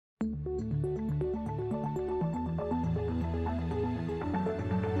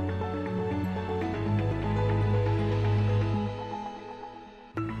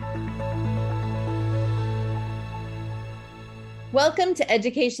Welcome to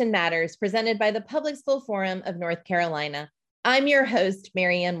Education Matters, presented by the Public School Forum of North Carolina. I'm your host,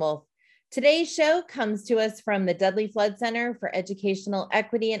 Mary Ann Wolf. Today's show comes to us from the Dudley Flood Center for Educational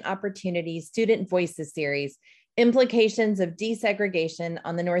Equity and Opportunity Student Voices Series, Implications of Desegregation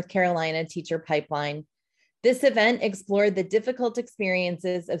on the North Carolina Teacher Pipeline. This event explored the difficult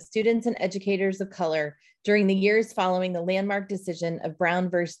experiences of students and educators of color during the years following the landmark decision of Brown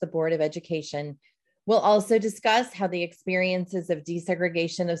versus the Board of Education. We'll also discuss how the experiences of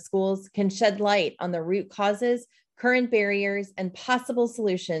desegregation of schools can shed light on the root causes, current barriers, and possible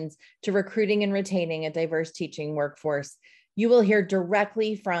solutions to recruiting and retaining a diverse teaching workforce. You will hear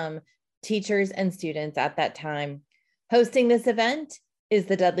directly from teachers and students at that time. Hosting this event is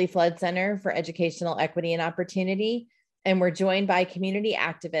the Dudley Flood Center for Educational Equity and Opportunity, and we're joined by community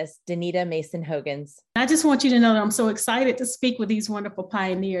activist Danita Mason-Hoggins. I just want you to know that I'm so excited to speak with these wonderful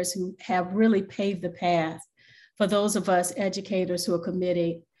pioneers who have really paved the path for those of us educators who are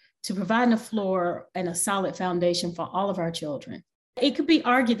committed to providing a floor and a solid foundation for all of our children. It could be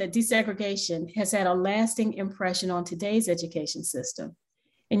argued that desegregation has had a lasting impression on today's education system.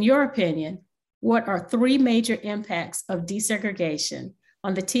 In your opinion, what are three major impacts of desegregation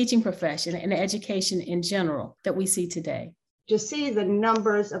on the teaching profession and education in general that we see today? To see the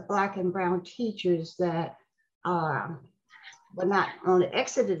numbers of Black and Brown teachers that were not only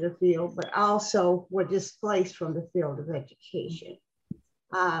exited the field, but also were displaced from the field of education.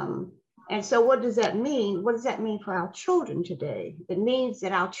 And so what does that mean? What does that mean for our children today? It means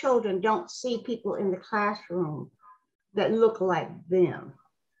that our children don't see people in the classroom that look like them.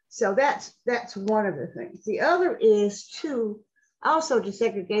 So that's one of the things. The other is also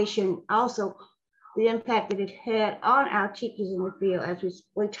desegregation, also the impact that it had on our teachers in the field, as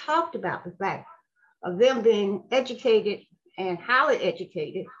we talked about the fact of them being educated and highly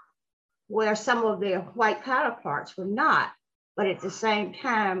educated, where some of their white counterparts were not. But at the same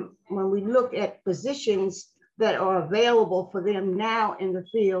time, when we look at positions that are available for them now in the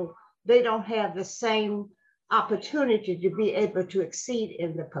field, they don't have the same opportunity to be able to exceed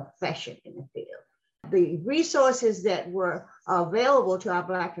in the profession in the field. The resources that were available to our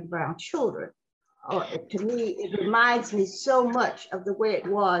Black and Brown children, to me, it reminds me so much of the way it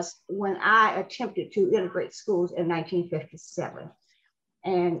was when I attempted to integrate schools in 1957.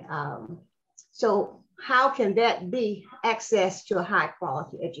 And so how can that be access to a high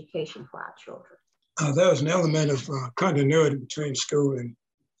quality education for our children? There was an element of continuity between school and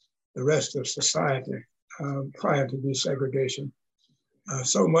the rest of society prior to desegregation.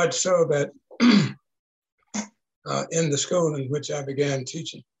 So much so that in the school in which I began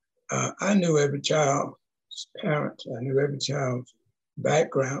teaching, I knew every child's parent, I knew every child's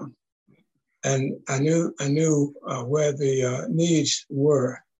background, and I knew where the needs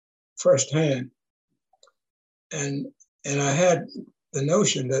were firsthand. And I had the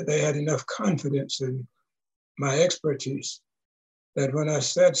notion that they had enough confidence in my expertise that when I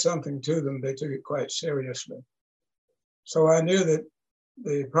said something to them, they took it quite seriously. So I knew that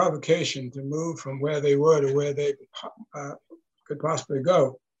the provocation to move from where they were to where they could possibly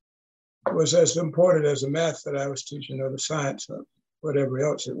go was as important as the math that I was teaching or the science or whatever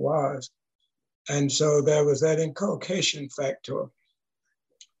else it was. And so there was that inculcation factor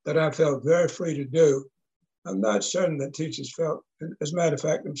that I felt very free to do. I'm not certain that teachers felt, as a matter of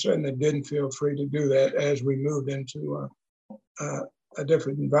fact, I'm certain they didn't feel free to do that as we moved into a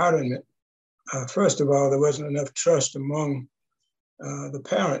different environment. First of all, there wasn't enough trust among the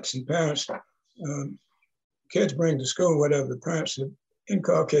parents, and parents, kids bring to school whatever the parents have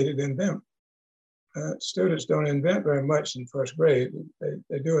inculcated in them. Students don't invent very much in first grade.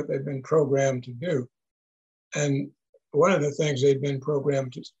 They do what they've been programmed to do. And one of the things they've been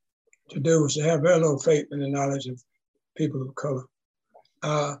programmed to do was to have very little faith in the knowledge of people of color.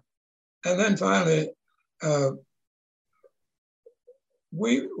 And then finally,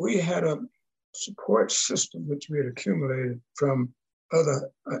 we had a support system which we had accumulated from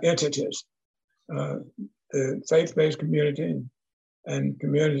other entities, the faith-based community and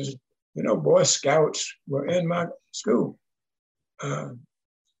communities. You know, Boy Scouts were in my school.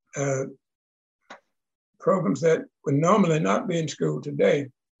 Programs that would normally not be in school today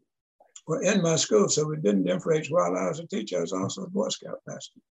were in my school, so we didn't differentiate. While I was a teacher, I was also a Boy Scout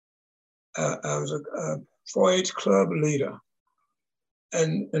master. I was a 4-H club leader.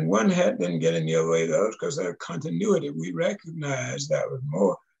 And one hat didn't get in the other way of those because there's continuity. We recognize that was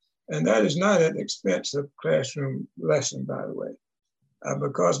more. And that is not at the expense of classroom lesson, by the way.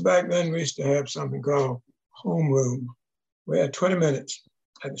 Because back then we used to have something called homeroom. We had 20 minutes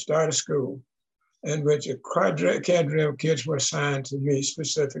at the start of school in which a cadre of kids were assigned to me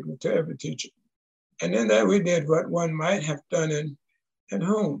specifically, to every teacher. And then that we did what one might have done at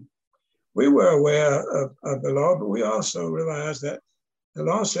home. We were aware of the law, but we also realized that the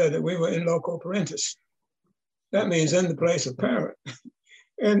law said that we were in loco parentis. That means in the place of parent.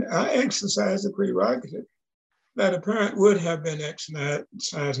 And I exercised the prerogative that a parent would have been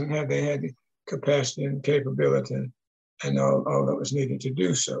exercising had they had the capacity and capability and all that was needed to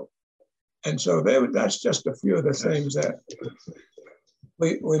do so. And so that's just a few of the things that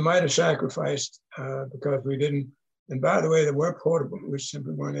we might have sacrificed because we didn't. And by the way, they were portable. We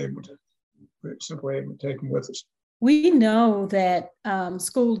simply weren't able to. We were simply able to take them with us. We know that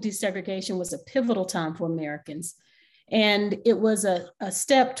school desegregation was a pivotal time for Americans, and it was a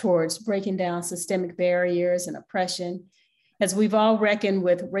step towards breaking down systemic barriers and oppression. As we've all reckoned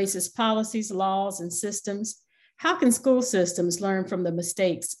with racist policies, laws, and systems, how can school systems learn from the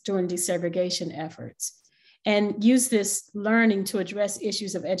mistakes during desegregation efforts and use this learning to address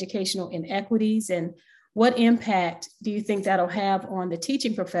issues of educational inequities? And what impact do you think that'll have on the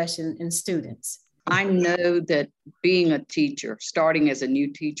teaching profession and students? I know that being a teacher, starting as a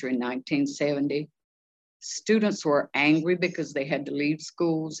new teacher in 1970, students were angry because they had to leave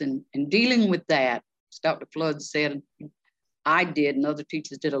schools, and dealing with that, as Dr. Flood said, I did, and other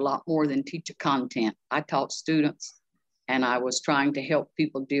teachers did a lot more than teacher content. I taught students, and I was trying to help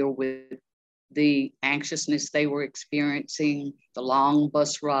people deal with the anxiousness they were experiencing, the long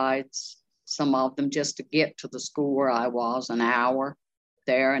bus rides, some of them just to get to the school where I was, an hour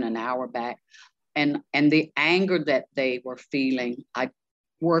there and an hour back. And the anger that they were feeling, I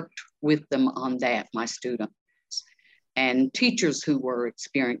worked with them on that, my students, and teachers who were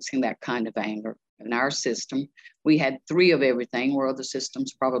experiencing that kind of anger. In our system, we had 3 of everything, where other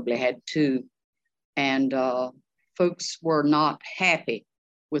systems probably had 2. And folks were not happy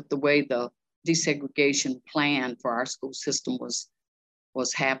with the way the desegregation plan for our school system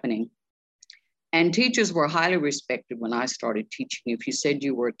was happening. And teachers were highly respected when I started teaching. If you said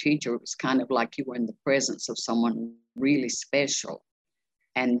you were a teacher, it was kind of like you were in the presence of someone really special.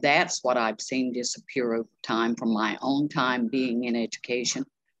 And that's what I've seen disappear over time, from my own time being in education.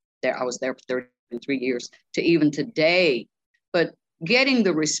 I was there for 33 years to even today. But getting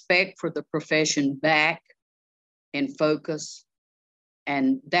the respect for the profession back in focus,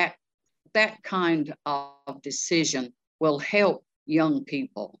 and that kind of decision will help young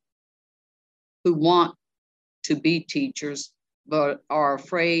people who want to be teachers, but are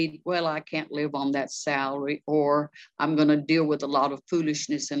afraid, well, I can't live on that salary, or I'm going to deal with a lot of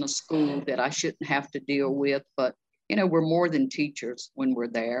foolishness in a school that I shouldn't have to deal with. But, you know, we're more than teachers when we're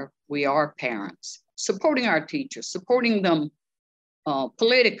there. We are parents. Supporting our teachers, supporting them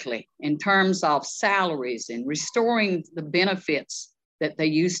politically in terms of salaries and restoring the benefits that they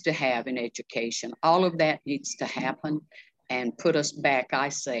used to have in education. All of that needs to happen and put us back, I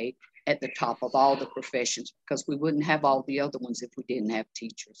say, at the top of all the professions, because we wouldn't have all the other ones if we didn't have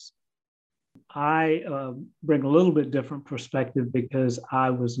teachers. I bring a little bit different perspective because I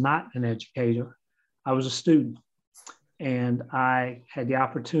was not an educator. I was a student, and I had the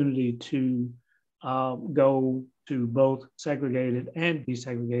opportunity to go to both segregated and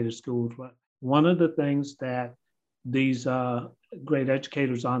desegregated schools. But one of the things that these great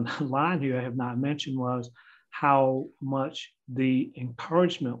educators on the line here have not mentioned was how much the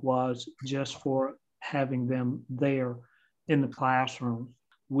encouragement was just for having them there in the classroom.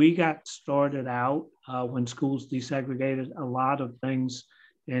 We got started out when schools desegregated. A lot of things,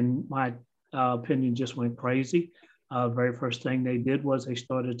 in my opinion, just went crazy. Very first thing they did was they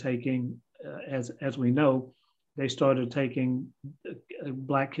started taking, as we know, they started taking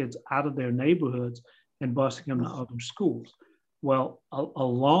Black kids out of their neighborhoods and busing them to other schools. Well,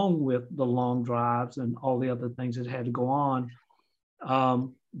 along with the long drives and all the other things that had to go on,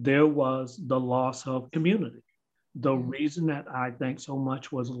 there was the loss of community. The reason that I think so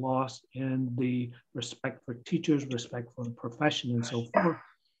much was lost in the respect for teachers, respect for the profession and so forth,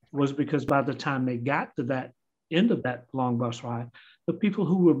 was because by the time they got to that end of that long bus ride, the people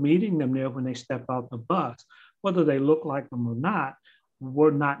who were meeting them there when they stepped out the bus, whether they looked like them or not,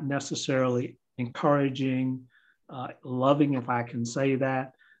 were not necessarily encouraging, loving, if I can say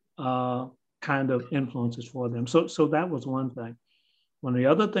that, kind of influences for them. So that was one thing. One of the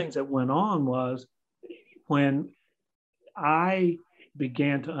other things that went on was when I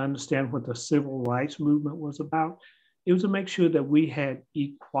began to understand what the civil rights movement was about, it was to make sure that we had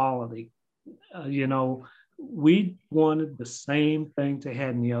equality. We wanted the same things they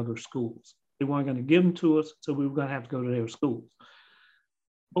had in the other schools. They weren't going to give them to us, so we were going to have to go to their schools.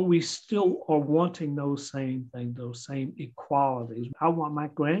 But we still are wanting those same things, those same equalities. I want my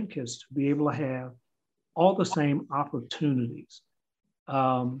grandkids to be able to have all the same opportunities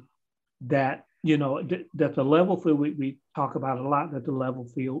that that the level field, we talk about a lot, that the level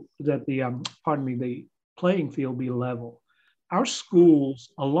field, that the playing field be level. Our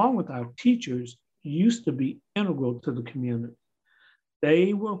schools, along with our teachers, used to be integral to the community.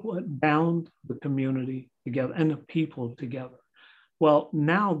 They were what bound the community together and the people together. Well,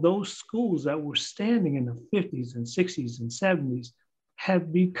 now those schools that were standing in the 50s and 60s and 70s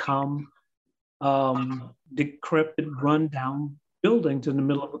have become decrepit, rundown buildings in the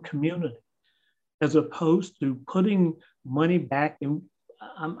middle of a community, as opposed to putting money back in.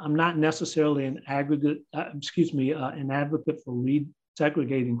 I'm not necessarily an advocate for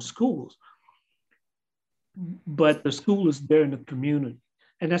resegregating schools, but the school is there in the community.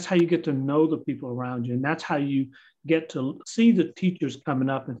 And that's how you get to know the people around you. And that's how you get to see the teachers coming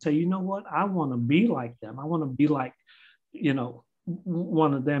up and say, you know what, I want to be like them. I want to be like,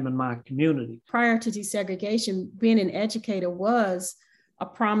 one of them in my community. Prior to desegregation, being an educator was a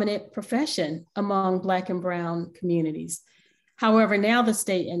prominent profession among Black and Brown communities. However, now the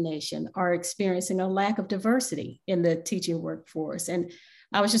state and nation are experiencing a lack of diversity in the teaching workforce. And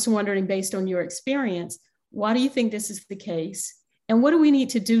I was just wondering, based on your experience, why do you think this is the case? And what do we need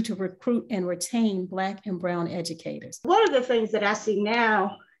to do to recruit and retain Black and Brown educators? One of the things that I see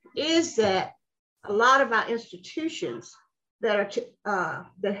now is that a lot of our institutions that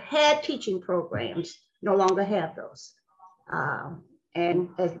had teaching programs no longer have those. And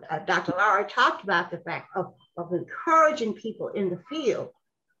as Dr. Lowery talked about, the fact of encouraging people in the field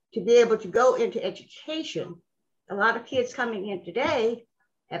to be able to go into education. A lot of kids coming in today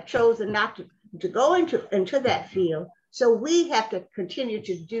have chosen not to go into that field. So we have to continue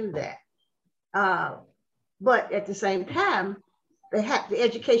to do that. But at the same time, the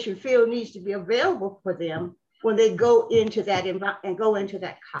education field needs to be available for them when they go into that and go into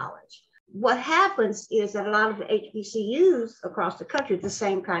that college. What happens is that a lot of the HBCUs across the country, the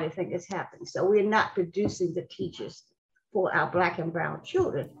same kind of thing is happening. So we're not producing the teachers for our Black and Brown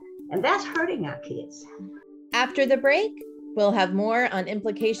children, and that's hurting our kids. After the break, we'll have more on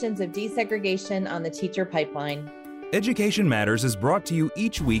implications of desegregation on the teacher pipeline. Education Matters is brought to you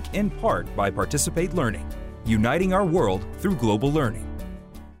each week in part by Participate Learning, uniting our world through global learning.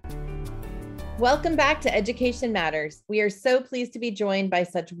 Welcome back to Education Matters. We are so pleased to be joined by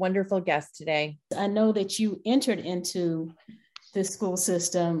such wonderful guests today. I know that you entered into the school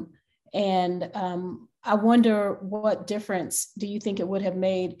system, and I wonder what difference do you think it would have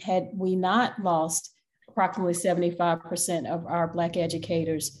made had we not lost approximately 75% of our Black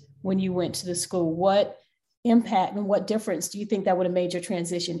educators when you went to the school? What impact and what difference do you think that would have made your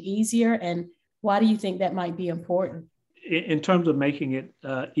transition easier, and why do you think that might be important? In terms of making it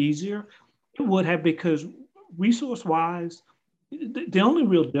easier, it would have, because resource-wise, the only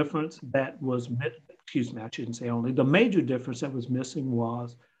real difference that was, I shouldn't say only, the major difference that was missing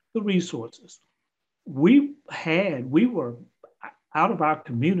was the resources. We were, out of our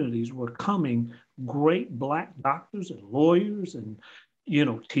communities were coming great Black doctors and lawyers and,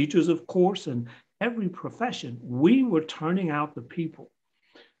 teachers, of course, and every profession. We were turning out the people.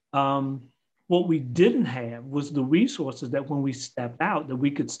 What we didn't have was the resources that when we stepped out, that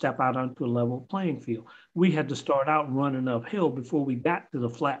we could step out onto a level playing field. We had to start out running uphill before we got to the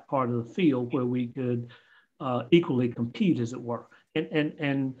flat part of the field where we could equally compete, as it were.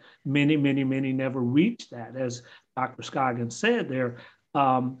 And many never reached that. As Dr. Scoggins said there,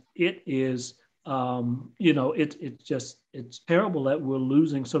 it is, it's terrible that we're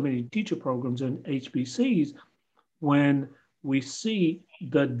losing so many teacher programs in HBCs when we see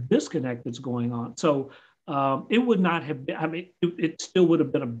the disconnect that's going on. So it would not have been, it still would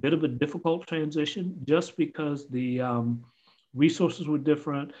have been a bit of a difficult transition just because the resources were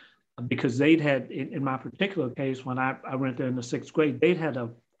different, because they'd had, in my particular case, when I went there in the 6th grade, they'd had a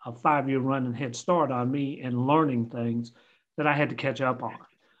 5-year running head start on me and learning things that I had to catch up on.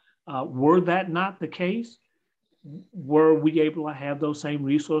 Were that not the case, were we able to have those same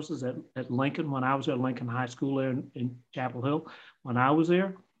resources at Lincoln when I was at Lincoln High School there in Chapel Hill? When I was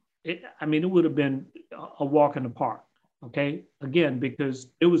there, it would have been a walk in the park, okay? Again, because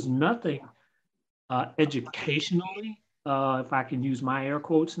there was nothing educationally, if I can use my air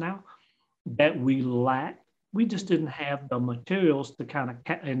quotes now, that we lacked. We just didn't have the materials to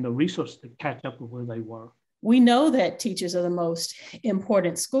and the resources to catch up with where they were. We know that teachers are the most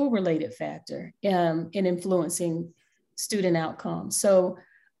important school-related factor in influencing student outcomes. So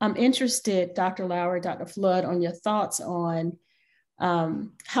I'm interested, Dr. Lowery, Dr. Flood, on your thoughts on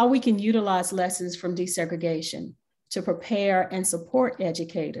how we can utilize lessons from desegregation to prepare and support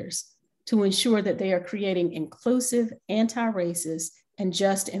educators to ensure that they are creating inclusive, anti-racist, and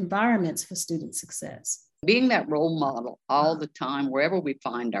just environments for student success. Being that role model all the time, wherever we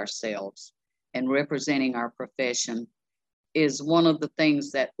find ourselves, and representing our profession is one of the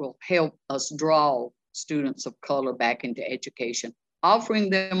things that will help us draw students of color back into education, offering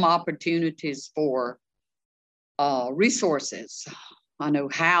them opportunities for resources. I know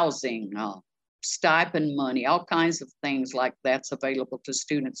housing, stipend money, all kinds of things like that's available to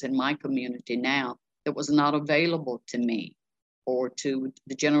students in my community now that was not available to me or to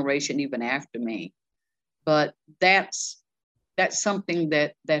the generation even after me. But that's something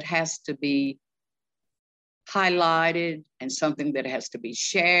that has to be highlighted and something that has to be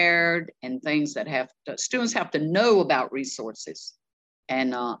shared, and things that students have to know about resources.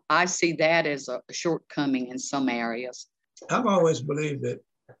 And I see that as a shortcoming in some areas. I've always believed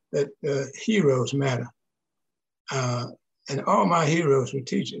that heroes matter. And all my heroes were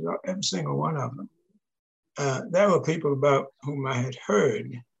teachers, every single one of them. There were people about whom I had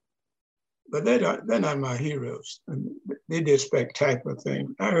heard, but they're not my heroes. They did spectacular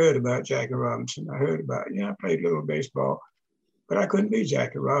things. I heard about Jackie Robinson. I heard about, I played a little baseball, but I couldn't be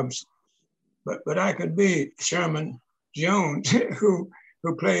Jackie Robinson. But I could be Sherman Jones, who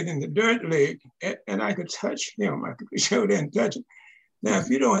played in the Dirt League, and I could touch him. I could show there and touch him. Now, if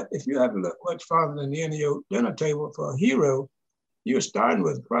you haven't looked much farther than the end of your dinner table for a hero, you're starting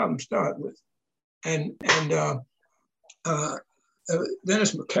with a problem to start with. And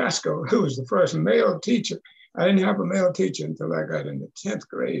Dennis McCaskill, who was the first male teacher. I didn't have a male teacher until I got into 10th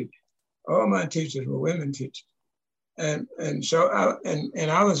grade. All my teachers were women teachers. And so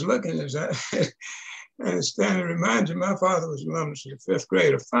I was looking as and Stanley reminds you, my father was an alumnus of the 5th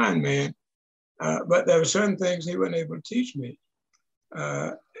grade, a fine man, but there were certain things he wasn't able to teach me.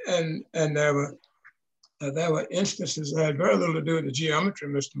 And there were instances that had very little to do with the geometry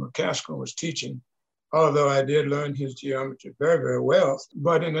Mr. McCaskill was teaching, although I did learn his geometry very, very well.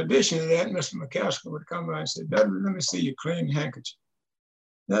 But in addition to that, Mr. McCaskill would come by and say, Dudley, let me see your clean handkerchief.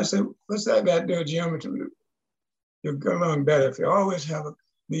 And I said, what's that got to do with geometry? You'll go along better if you always have a,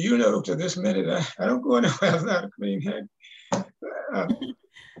 to this minute, I don't go anywhere without a clean handkerchief.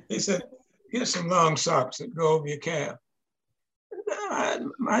 He said, get some long socks that go over your calf.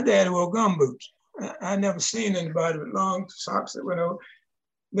 My dad wore gumboots. I never seen anybody with long socks that went over.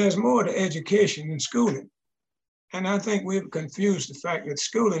 There's more to education than schooling. And I think we've confused the fact that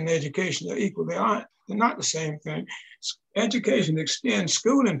schooling and education are equal. They aren't. They're not the same thing. Education extends.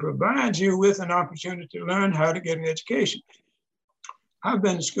 Schooling provides you with an opportunity to learn how to get an education. I've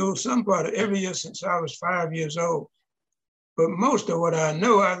been to school some part of every year since I was 5 years old. But most of what I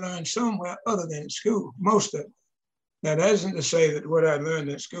know, I learned somewhere other than at school, most of it. Now, that isn't to say that what I learned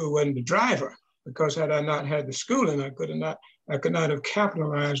at school wasn't the driver, because had I not had the schooling, I could not have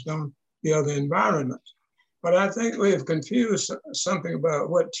capitalized on the other environments. But I think we have confused something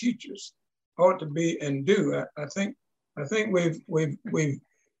about what teachers ought to be and do. I think we've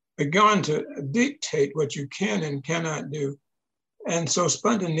begun to dictate what you can and cannot do. And so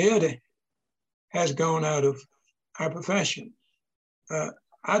spontaneity has gone out of our profession.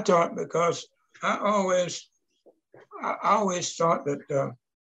 I taught because I always thought that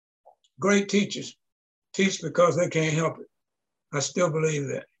great teachers teach because they can't help it. I still believe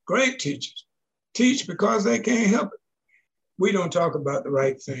that. Great teachers teach because they can't help it. We don't talk about the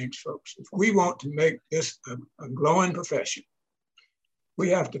right things, folks. If we want to make this a glowing profession, we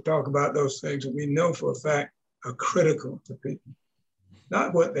have to talk about those things that we know for a fact are critical to people.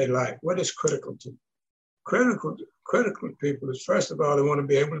 Not what they like, what is critical to them. Critical to people is, first of all, they want to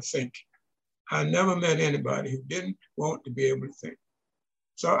be able to think. I never met anybody who didn't want to be able to think.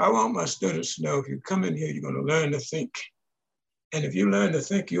 So I want my students to know, if you come in here, you're going to learn to think. And if you learn to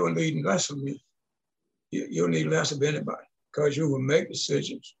think, you'll need less of me. You'll need less of anybody, because you will make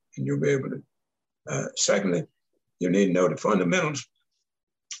decisions and you'll be able to. Secondly, you need to know the fundamentals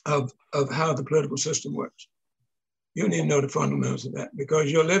of how the political system works. You need to know the fundamentals of that, because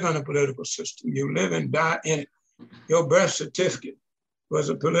you live in a political system. You live and die in it. Your birth certificate was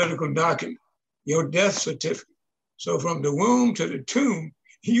a political document. Your death certificate. So from the womb to the tomb,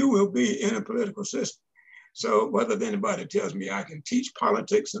 you will be in a political system. So whether anybody tells me I can teach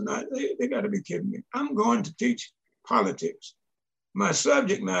politics or not, they got to be kidding me. I'm going to teach politics. My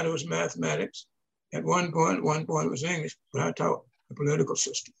subject matter was mathematics. At one point it was English, but I taught the political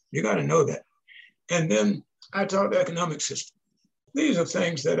system. You got to know that. And then I taught the economic system. These are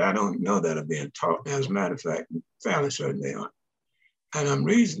things that I don't know that are being taught now. As a matter of fact, fairly certain they aren't. And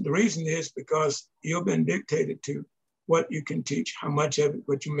the reason is because you've been dictated to what you can teach, how much of it,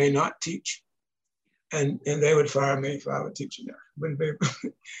 what you may not teach. And they would fire me if I were teaching that. Wouldn't be,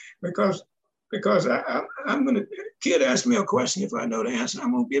 because I'm going to, kid ask me a question, if I know the answer,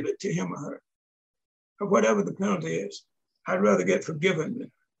 I'm going to give it to him or her, or whatever the penalty is. I'd rather get forgiven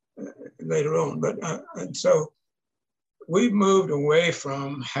later on. But and so we've moved away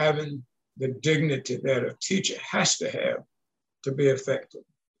from having the dignity that a teacher has to have to be effective.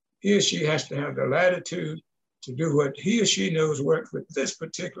 He or she has to have the latitude to do what he or she knows works with this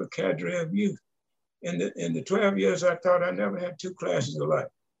particular cadre of youth. In the 12 years I taught, I never had 2 classes alike.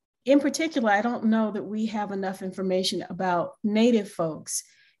 In particular, I don't know that we have enough information about Native folks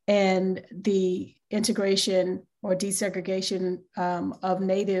and the integration or desegregation of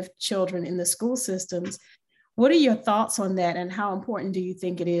Native children in the school systems. What are your thoughts on that, and how important do you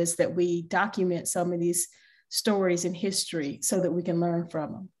think it is that we document some of these stories in history so that we can learn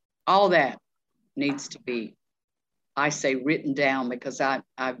from them? All that needs to be, I say, written down, because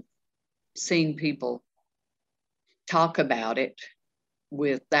I've seen people talk about it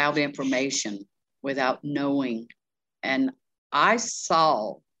without information, without knowing. And I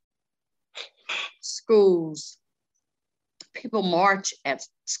saw schools, people march at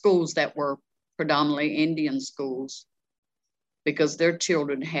schools that were predominantly Indian schools because their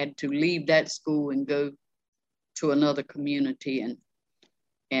children had to leave that school and go to another community.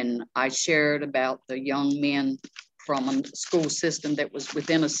 And I shared about the young men from a school system that was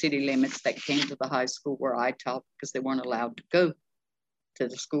within a city limits that came to the high school where I taught because they weren't allowed to go to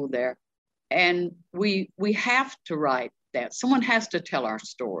the school there. And we have to write that. Someone has to tell our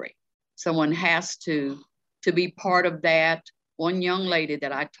story. Someone has to be part of that. One young lady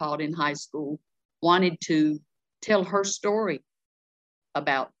that I taught in high school wanted to tell her story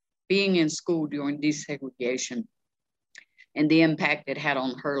about being in school during desegregation and the impact it had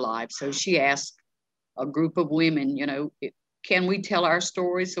on her life. So she asked a group of women, you know, can we tell our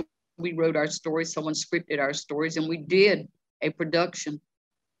stories? So we wrote our stories, someone scripted our stories, and we did a production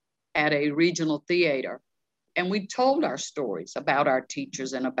at a regional theater. And we told our stories about our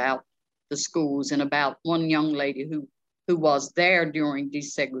teachers and about the schools and about one young lady who was there during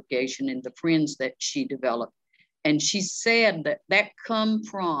desegregation and the friends that she developed. And she said that come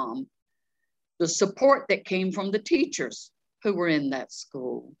from the support that came from the teachers who were in that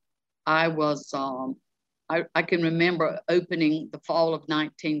school. I can remember opening the fall of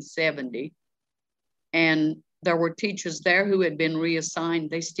 1970, and there were teachers there who had been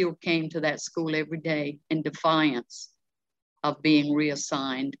reassigned. They still came to that school every day in defiance of being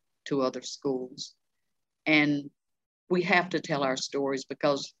reassigned to other schools. And we have to tell our stories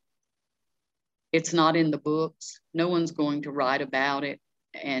because it's not in the books. No one's going to write about it.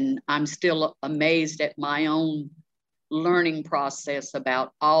 And I'm still amazed at my own learning process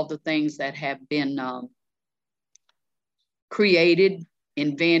about all the things that have been created,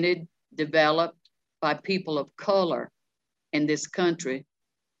 invented, developed by people of color in this country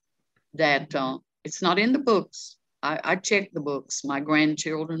that it's not in the books. I checked the books. My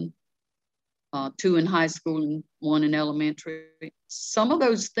grandchildren, 2 in high school and 1 in elementary. Some of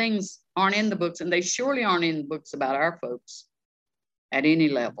those things aren't in the books, and they surely aren't in the books about our folks at any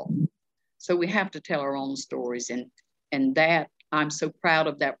level. So we have to tell our own stories, and that I'm so proud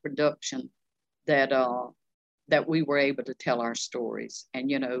of that production that we were able to tell our stories. And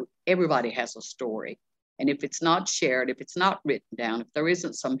you know, everybody has a story, and if it's not shared, if it's not written down, if there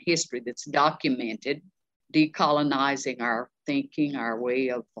isn't some history that's documented, decolonizing our thinking, our way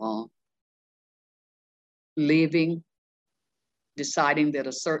of living, deciding that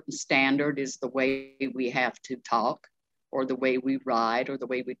a certain standard is the way we have to talk or the way we write or the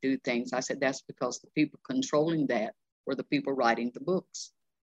way we do things. I said, that's because the people controlling that were the people writing the books,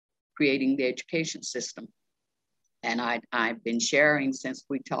 creating the education system. And I've been sharing since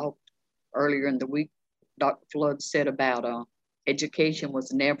we talked earlier in the week. Dr. Flood said about education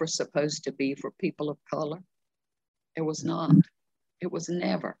was never supposed to be for people of color. It was not. It was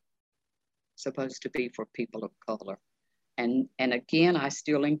never supposed to be for people of color. And again, I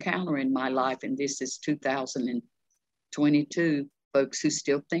still encounter in my life, and this is 2022, folks who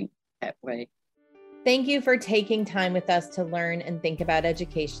still think that way. Thank you for taking time with us to learn and think about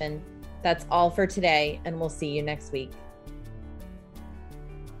education. That's all for today, and we'll see you next week.